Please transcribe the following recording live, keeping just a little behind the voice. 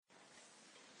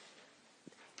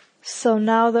So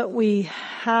now that we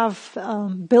have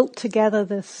built together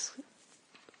this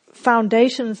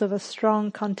foundations of a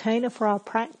strong container for our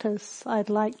practice, I'd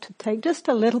like to take just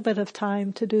a little bit of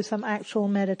time to do some actual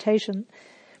meditation.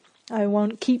 I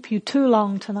won't keep you too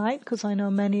long tonight because I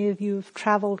know many of you have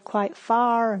traveled quite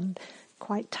far and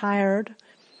quite tired.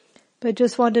 But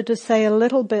just wanted to say a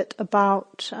little bit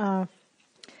about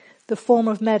the form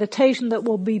of meditation that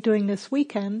we'll be doing this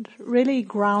weekend, really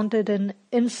grounded in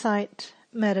insight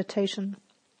meditation.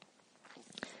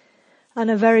 And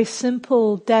a very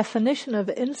simple definition of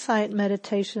insight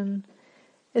meditation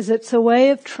is it's a way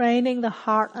of training the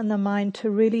heart and the mind to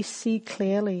really see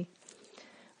clearly.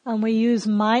 And we use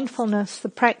mindfulness, the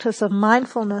practice of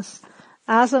mindfulness,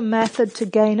 as a method to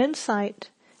gain insight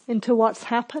into what's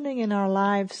happening in our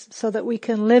lives so that we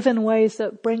can live in ways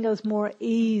that bring us more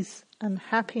ease and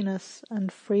happiness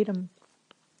and freedom.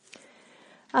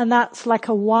 And that's like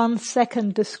a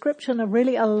 1-second description of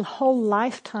really a whole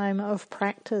lifetime of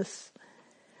practice.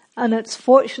 And it's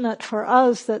fortunate for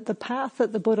us that the path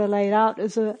that the Buddha laid out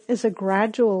is a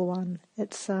gradual one.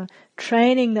 It's a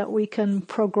training that we can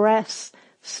progress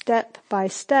step by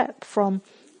step from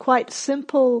quite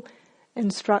simple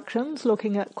instructions,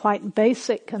 looking at quite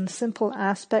basic and simple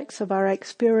aspects of our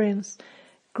experience,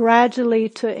 gradually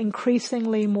to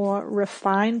increasingly more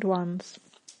refined ones.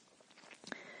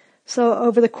 So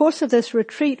over the course of this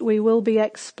retreat, we will be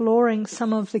exploring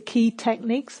some of the key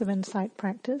techniques of insight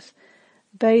practice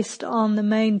based on the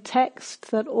main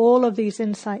text that all of these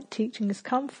insight teachings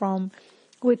come from,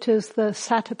 which is the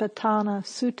Satipatthana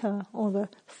Sutta, or the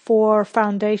 4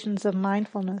 foundations of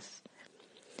mindfulness.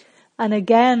 And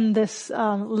again, this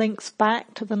links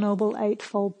back to the Noble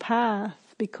Eightfold Path,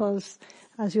 because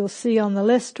as you'll see on the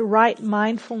list, right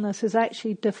mindfulness is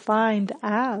actually defined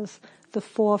as the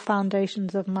 4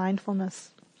 foundations of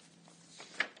mindfulness.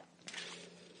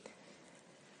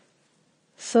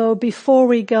 So before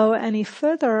we go any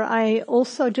further, I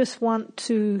also just want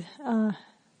to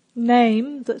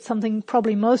name that something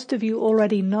probably most of you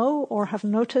already know or have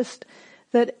noticed,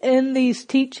 that in these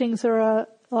teachings there are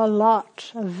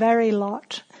a very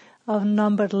lot of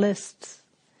numbered lists.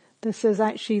 This is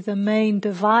actually the main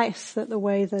device that the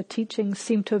way the teachings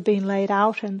seem to have been laid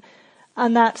out in.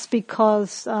 And that's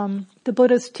because the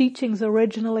Buddha's teachings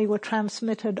originally were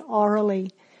transmitted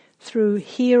orally, through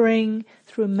hearing,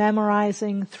 through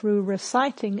memorizing, through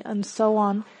reciting, and so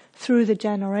on, through the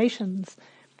generations.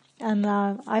 And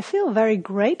I feel very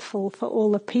grateful for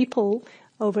all the people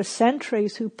over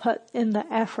centuries who put in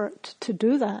the effort to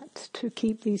do that, to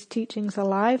keep these teachings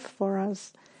alive for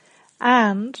us.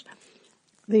 And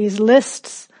these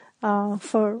lists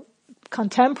for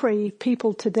contemporary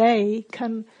people today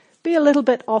can be a little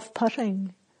bit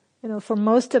off-putting. You know, for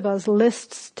most of us,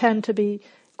 lists tend to be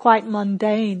quite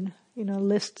mundane. You know,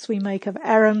 lists we make of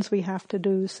errands we have to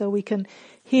do. So we can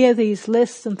hear these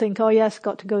lists and think, oh yes,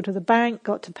 got to go to the bank,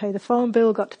 got to pay the phone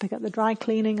bill, got to pick up the dry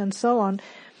cleaning, and so on.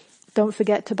 Don't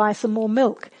forget to buy some more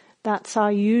milk. That's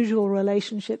our usual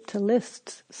relationship to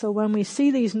lists. So when we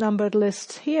see these numbered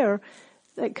lists here,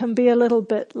 it can be a little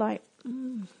bit like,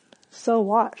 so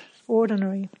what?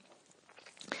 Ordinary.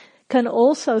 Can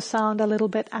also sound a little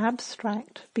bit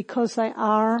abstract because they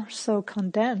are so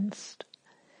condensed.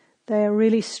 They are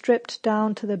really stripped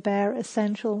down to the bare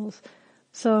essentials.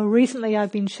 So recently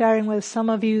I've been sharing with some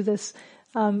of you this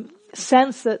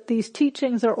sense that these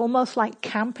teachings are almost like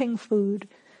camping food.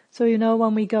 So you know,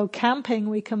 when we go camping,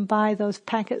 we can buy those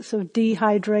packets of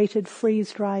dehydrated,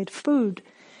 freeze-dried food.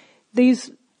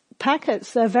 These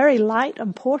packets, they're very light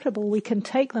and portable. We can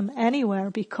take them anywhere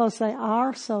because they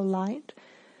are so light.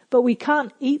 But we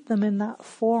can't eat them in that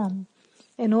form.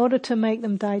 In order to make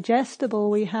them digestible,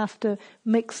 we have to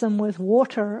mix them with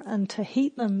water and to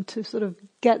heat them to sort of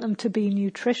get them to be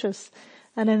nutritious.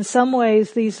 And in some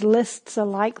ways, these lists are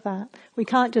like that. We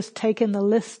can't just take in the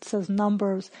lists as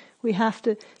numbers. We have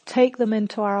to take them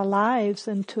into our lives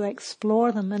and to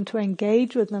explore them and to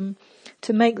engage with them,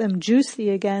 to make them juicy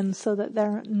again so that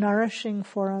they're nourishing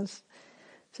for us.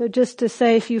 So just to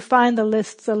say, if you find the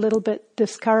lists a little bit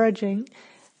discouraging,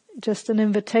 just an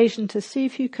invitation to see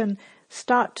if you can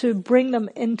start to bring them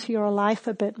into your life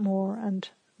a bit more and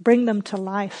bring them to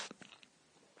life.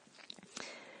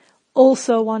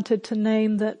 Also wanted to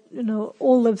name that, you know,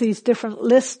 all of these different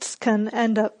lists can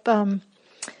end up,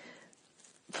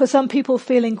 for some people,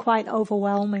 feeling quite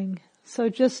overwhelming. So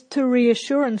just to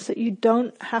reassurance that you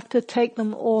don't have to take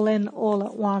them all in all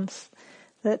at once,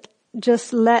 that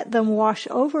just let them wash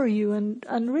over you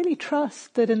and really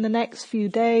trust that in the next few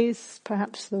days,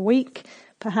 perhaps the week,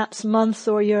 perhaps months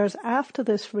or years after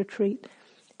this retreat,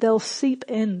 they'll seep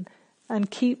in and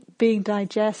keep being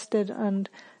digested and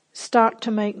start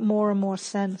to make more and more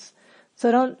sense.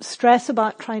 So don't stress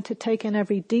about trying to take in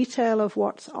every detail of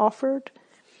what's offered.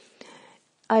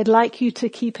 I'd like you to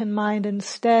keep in mind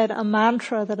instead a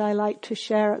mantra that I like to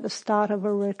share at the start of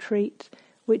a retreat,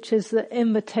 which is the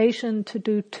invitation to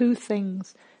do two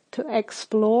things, to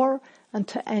explore and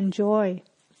to enjoy.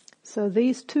 So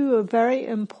these two are very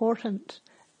important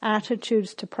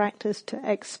attitudes to practice, to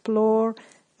explore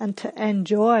and to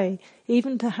enjoy,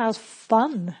 even to have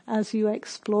fun as you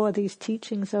explore these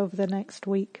teachings over the next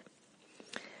week.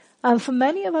 And for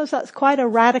many of us, that's quite a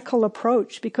radical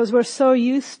approach because we're so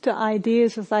used to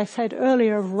ideas, as I said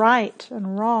earlier, of right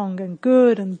and wrong and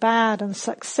good and bad and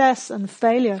success and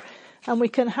failure. And we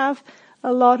can have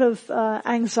a lot of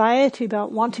anxiety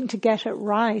about wanting to get it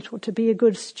right or to be a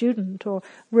good student or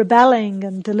rebelling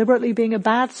and deliberately being a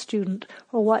bad student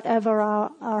or whatever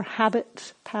our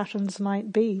habit patterns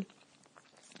might be.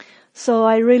 So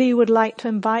I really would like to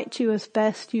invite you as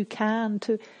best you can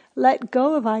to let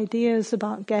go of ideas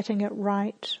about getting it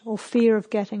right or fear of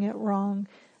getting it wrong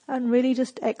and really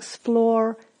just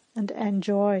explore and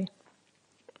enjoy.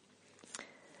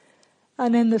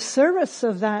 And in the service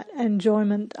of that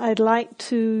enjoyment, I'd like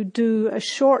to do a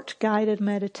short guided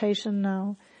meditation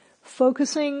now,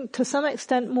 focusing to some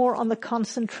extent more on the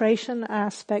concentration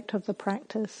aspect of the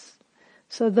practice.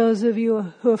 So those of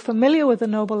you who are familiar with the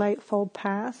Noble Eightfold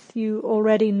Path, you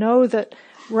already know that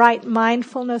right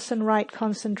mindfulness and right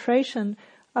concentration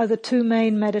are the two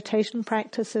main meditation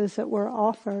practices that were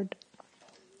offered.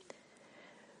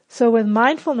 So with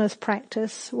mindfulness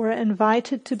practice, we're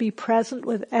invited to be present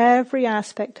with every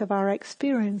aspect of our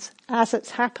experience as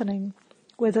it's happening,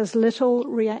 with as little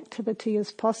reactivity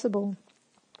as possible.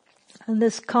 And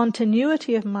this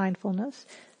continuity of mindfulness,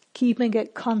 keeping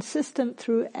it consistent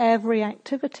through every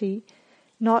activity,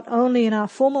 not only in our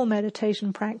formal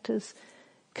meditation practice,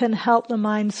 can help the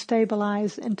mind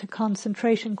stabilize into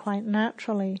concentration quite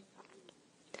naturally.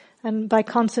 And by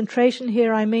concentration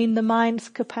here, I mean the mind's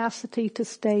capacity to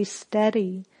stay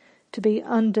steady, to be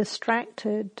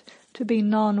undistracted, to be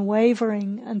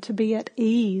non-wavering, and to be at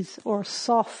ease or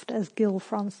soft, as Gil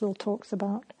Fronsdal talks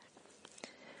about.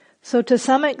 So to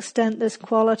some extent, this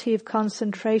quality of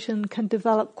concentration can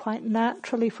develop quite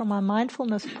naturally from our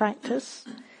mindfulness practice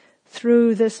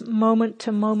through this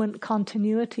moment-to-moment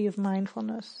continuity of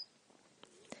mindfulness.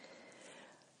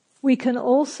 We can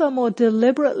also more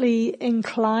deliberately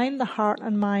incline the heart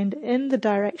and mind in the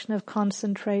direction of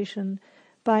concentration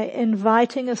by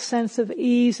inviting a sense of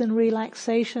ease and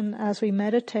relaxation as we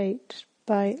meditate,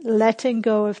 by letting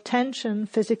go of tension,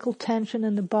 physical tension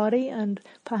in the body and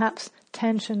perhaps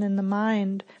tension in the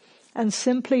mind, and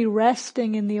simply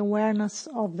resting in the awareness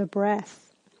of the breath.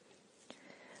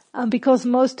 And because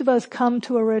most of us come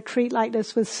to a retreat like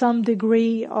this with some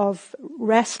degree of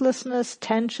restlessness,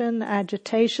 tension,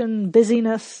 agitation,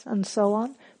 busyness, and so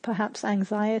on, perhaps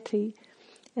anxiety,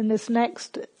 in this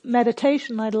next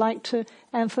meditation I'd like to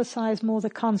emphasize more the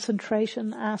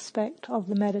concentration aspect of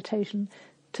the meditation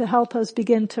to help us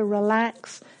begin to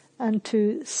relax and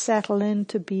to settle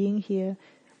into being here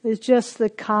with just the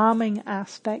calming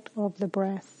aspect of the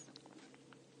breath.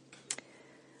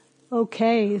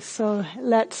 Okay, so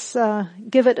let's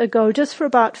give it a go just for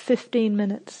about 15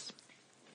 minutes.